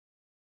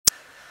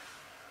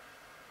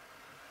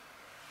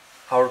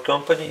Our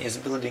company is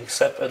building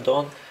SAP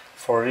add-on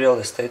for Real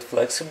Estate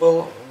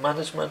Flexible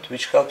management,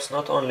 which helps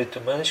not only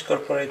to manage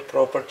corporate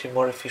property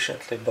more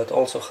efficiently, but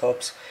also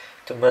helps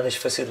to manage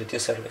facility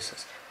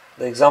services.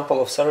 The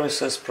example of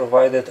services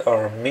provided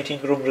are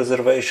meeting room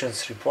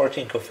reservations,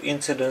 reporting of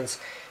incidents,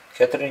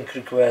 catering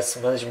requests,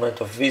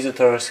 management of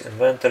visitors,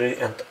 inventory,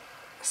 and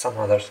some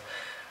others.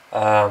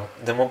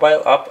 The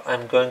mobile app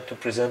I'm going to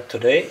present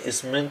today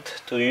is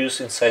meant to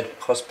use inside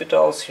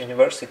hospitals,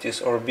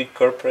 universities, or big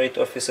corporate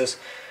offices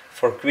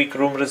for quick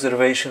room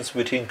reservations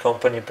within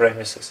company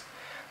premises.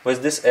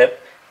 With this app,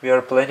 we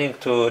are planning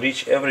to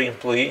reach every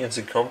employee in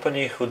the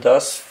company who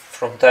does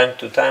from time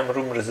to time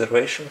room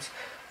reservations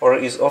or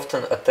is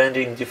often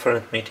attending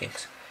different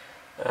meetings.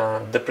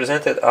 The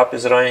presented app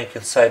is running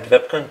inside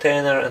web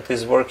container and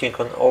is working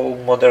on all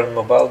modern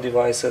mobile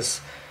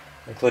devices,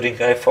 including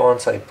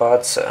iPhones,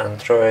 iPads,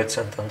 Androids,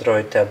 and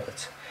Android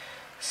tablets.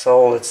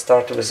 So let's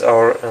start with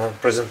our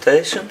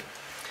presentation.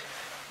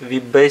 We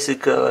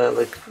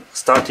basically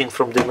starting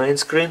from the main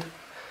screen.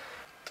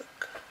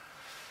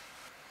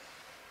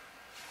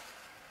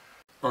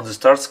 On the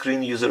start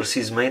screen, user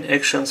sees main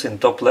actions in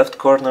top left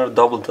corner,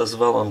 doubled as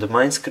well on the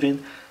main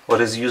screen.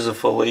 What is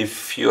useful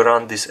if you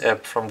run this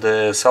app from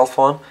the cell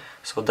phone,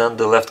 so then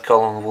the left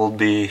column will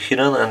be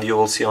hidden and you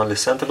will see only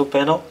central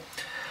panel.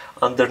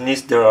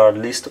 Underneath there are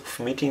list of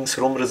meetings,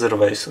 room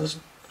reservations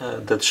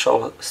that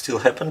shall still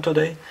happen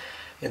today.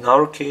 In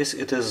our case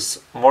it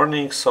is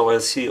morning, so I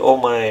see all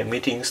my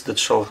meetings that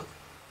shall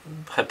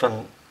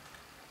happen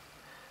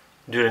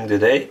during the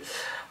day.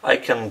 I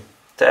can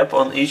tap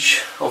on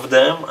each of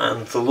them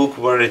and look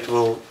where it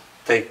will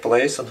take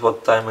place, at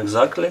what time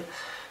exactly.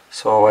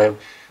 So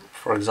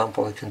for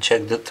example, I can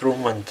check that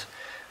room and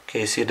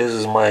okay, see this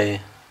is my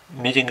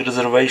meeting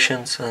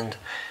reservations, and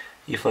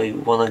if I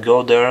want to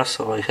go there,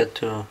 so I had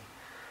to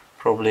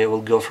probably I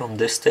will go from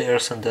the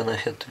stairs and then I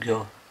had to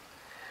go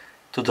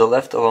to the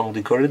left along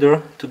the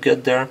corridor to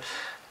get there.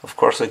 Of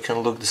course I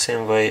can look the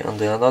same way on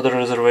the another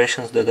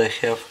reservations that I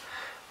have,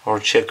 or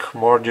check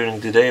more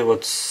during the day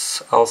what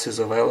else is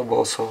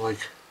available, so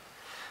like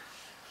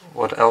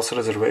what else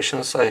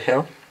reservations I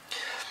have.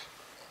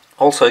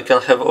 Also I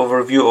can have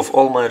overview of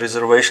all my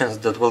reservations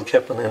that will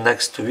happen in the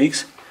next 2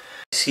 weeks.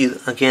 See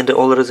again the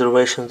all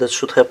reservations that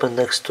should happen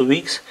next 2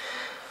 weeks.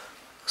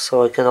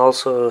 So I can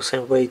also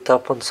same way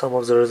tap on some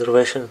of the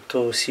reservations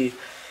to see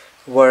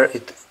where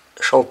it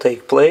shall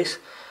take place.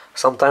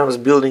 Sometimes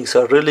buildings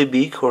are really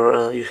big,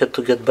 or you had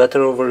to get better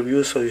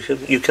overview, so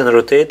you can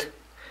rotate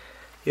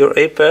your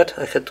iPad.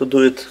 I had to do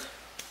it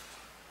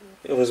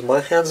with my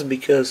hands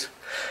because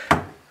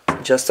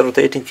just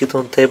rotating it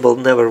on table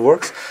never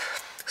works.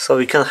 So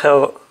you can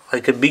have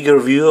like a bigger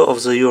view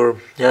of your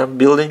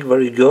building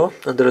where you go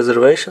and the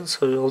reservation,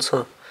 so you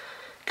also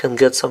can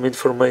get some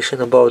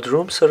information about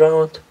rooms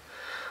around,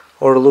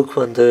 or look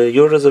when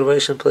your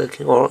reservation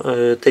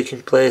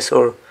taking place,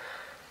 or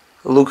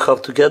look how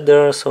to get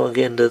there. So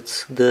again,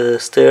 that's the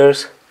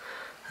stairs,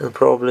 and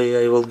probably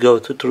I will go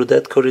through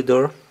that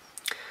corridor,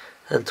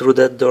 and through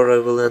that door I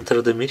will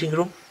enter the meeting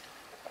room.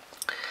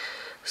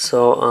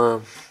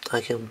 So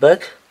I can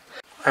back.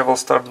 I will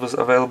start with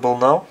available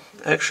now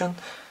action.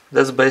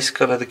 That's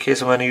basically the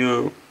case when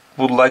you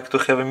would like to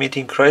have a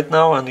meeting right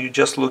now and you're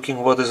just looking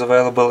what is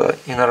available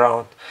in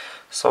around.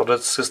 So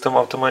that system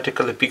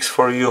automatically picks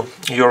for you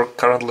your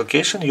current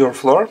location, your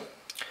floor,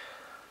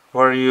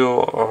 where you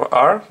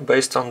are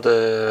based on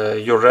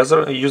your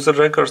user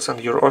records and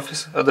your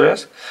office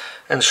address,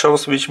 and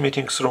shows which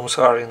meeting rooms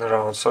are in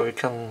around. So you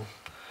can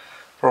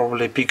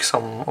probably pick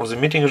some of the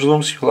meeting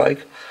rooms you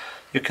like.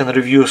 You can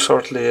review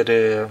shortly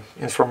the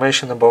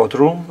information about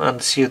room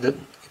and see that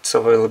its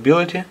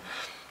availability,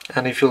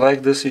 and if you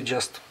like this, you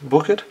just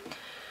book it.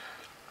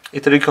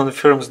 It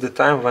reconfirms the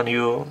time when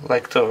you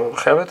like to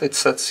have it. It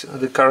sets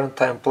the current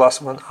time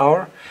plus 1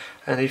 hour,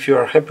 and if you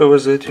are happy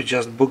with it, you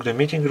just book the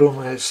meeting room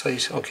and it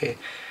says okay,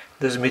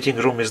 this meeting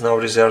room is now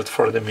reserved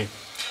for me.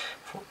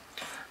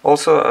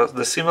 Also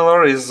the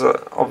similar is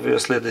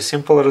obviously the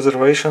simple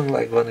reservation,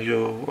 like when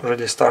you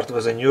already start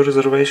with a new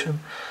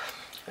reservation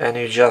and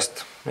you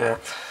just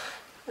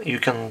you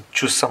can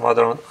choose some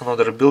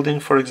another building,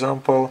 for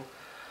example.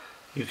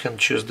 You can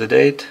choose the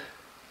date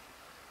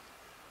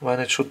when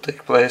it should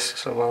take place.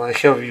 So when I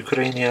have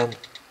Ukrainian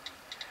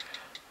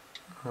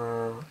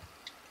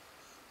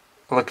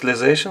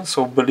localization,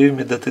 so believe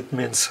me that it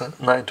means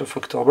 9th of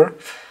October.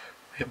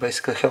 I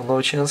basically have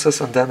no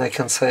chances, and then I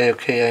can say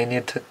okay, I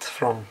need it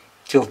from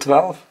till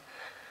 12,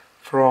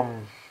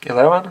 from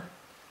 11,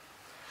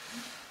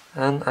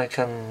 and I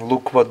can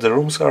look what the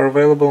rooms are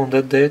available on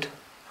that date.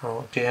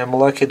 Okay, I'm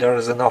lucky there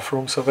is enough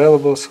rooms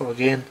available, so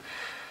again,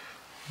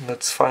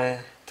 let's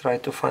try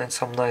to find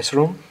some nice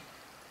room.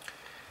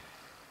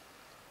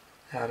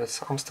 Yeah,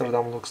 that's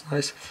Amsterdam, looks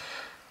nice.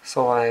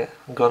 So I'm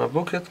gonna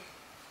book it.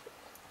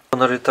 I'm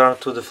gonna return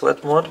to the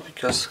flat mode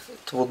because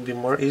it would be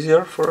more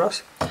easier for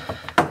us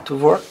to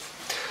work.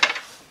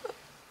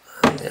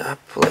 Yeah,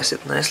 place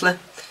it nicely.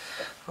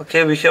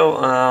 Okay, we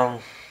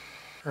have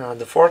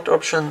the fourth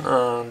option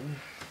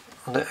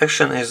on the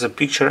action is a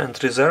picture and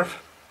reserve.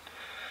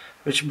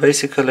 which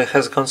basically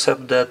has a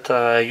concept that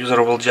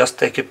user will just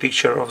take a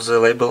picture of the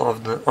label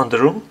on the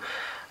room,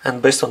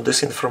 and based on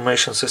this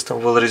information,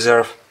 system will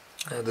reserve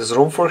this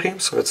room for him.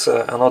 So it's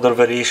another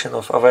variation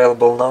of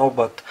available now,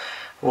 but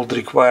would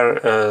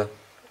require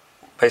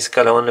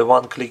basically only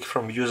one click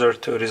from user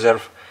to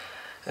reserve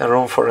a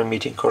room for a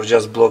meeting, or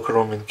just block a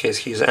room in case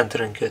he is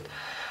entering it.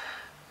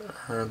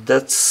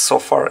 That's so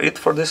far it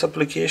for this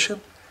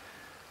application.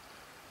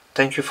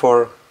 Thank you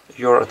for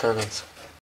your attendance.